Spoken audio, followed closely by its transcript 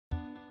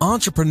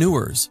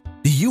Entrepreneurs,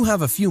 do you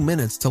have a few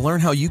minutes to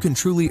learn how you can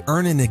truly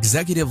earn an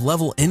executive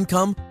level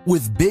income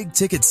with big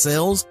ticket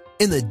sales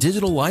in the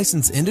digital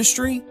license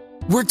industry?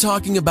 We're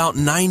talking about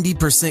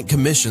 90%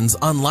 commissions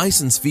on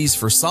license fees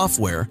for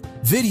software,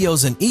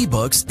 videos, and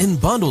ebooks in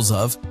bundles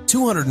of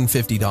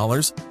 $250,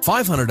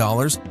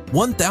 $500,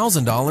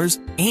 $1,000,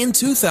 and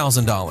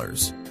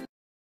 $2,000.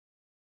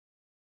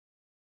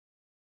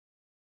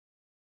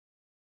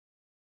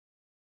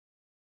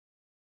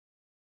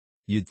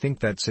 You'd think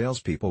that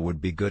salespeople would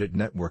be good at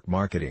network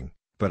marketing,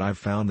 but I've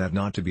found that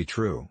not to be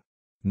true.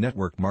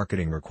 Network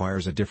marketing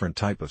requires a different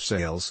type of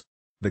sales.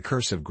 The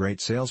curse of great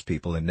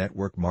salespeople in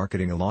network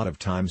marketing: a lot of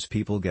times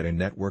people get in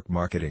network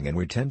marketing and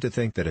we tend to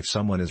think that if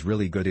someone is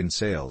really good in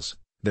sales,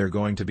 they're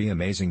going to be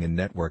amazing in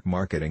network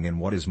marketing, and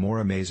what is more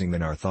amazing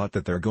than our thought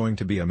that they're going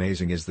to be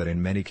amazing is that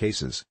in many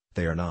cases,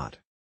 they are not.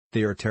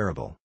 They are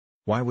terrible.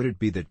 Why would it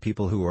be that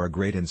people who are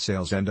great in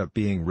sales end up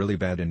being really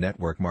bad in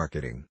network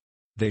marketing?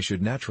 They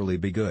should naturally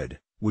be good,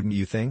 wouldn't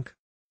you think?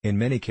 In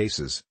many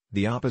cases,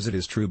 the opposite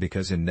is true,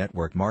 because in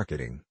network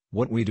marketing,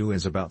 what we do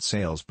is about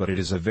sales, but it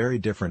is a very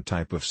different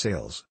type of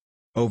sales.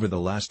 Over the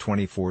last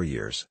 24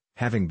 years,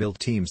 having built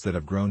teams that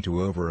have grown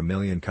to over 1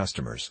 million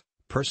customers,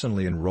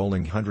 personally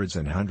enrolling hundreds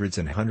and hundreds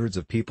and hundreds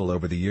of people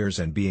over the years,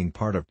 and being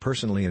part of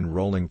personally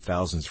enrolling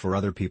thousands for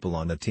other people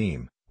on the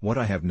team, what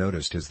I have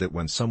noticed is that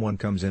when someone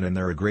comes in and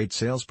they're a great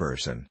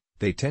salesperson,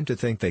 they tend to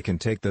think they can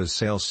take those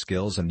sales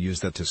skills and use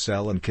that to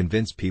sell and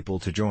convince people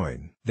to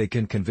join. They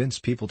can convince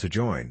people to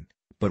join,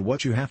 but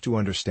what you have to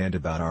understand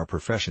about our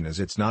profession is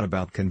it's not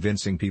about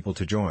convincing people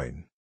to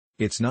join.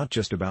 It's not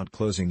just about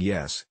closing.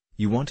 Yes,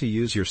 you want to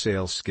use your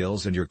sales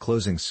skills and your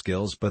closing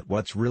skills, but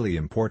what's really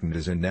important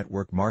is in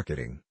network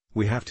marketing,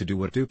 we have to do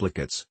what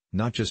duplicates,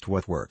 not just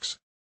what works.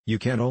 You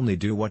can't only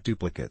do what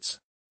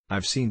duplicates.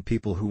 I've seen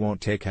people who won't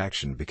take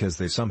action because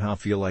they somehow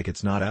feel like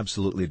it's not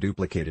absolutely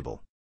duplicatable.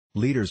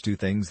 Leaders do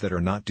things that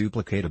are not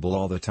duplicatable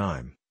all the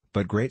time,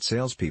 but great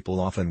salespeople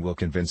often will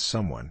convince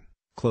someone,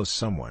 close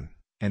someone,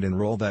 and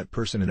enroll that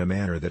person in a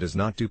manner that is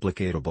not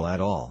duplicatable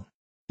at all.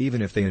 Even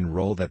if they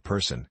enroll that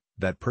person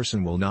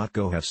will not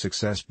go have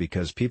success,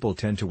 because people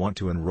tend to want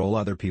to enroll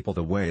other people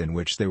the way in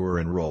which they were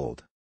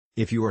enrolled.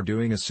 If you are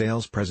doing a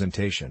sales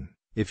presentation,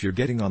 if you're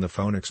getting on the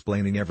phone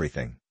explaining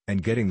everything,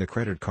 and getting the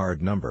credit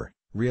card number,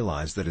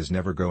 realize that is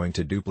never going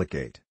to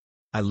duplicate.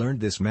 I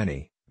learned this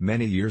many,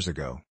 many years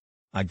ago.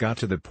 I got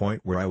to the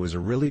point where I was a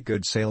really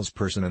good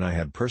salesperson and I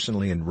had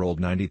personally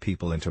enrolled 90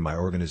 people into my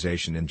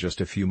organization in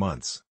just a few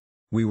months.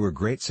 We were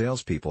great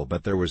salespeople,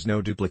 but there was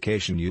no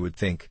duplication. You would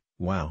think,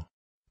 wow.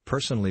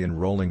 Personally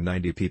enrolling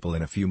 90 people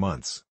in a few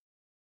months.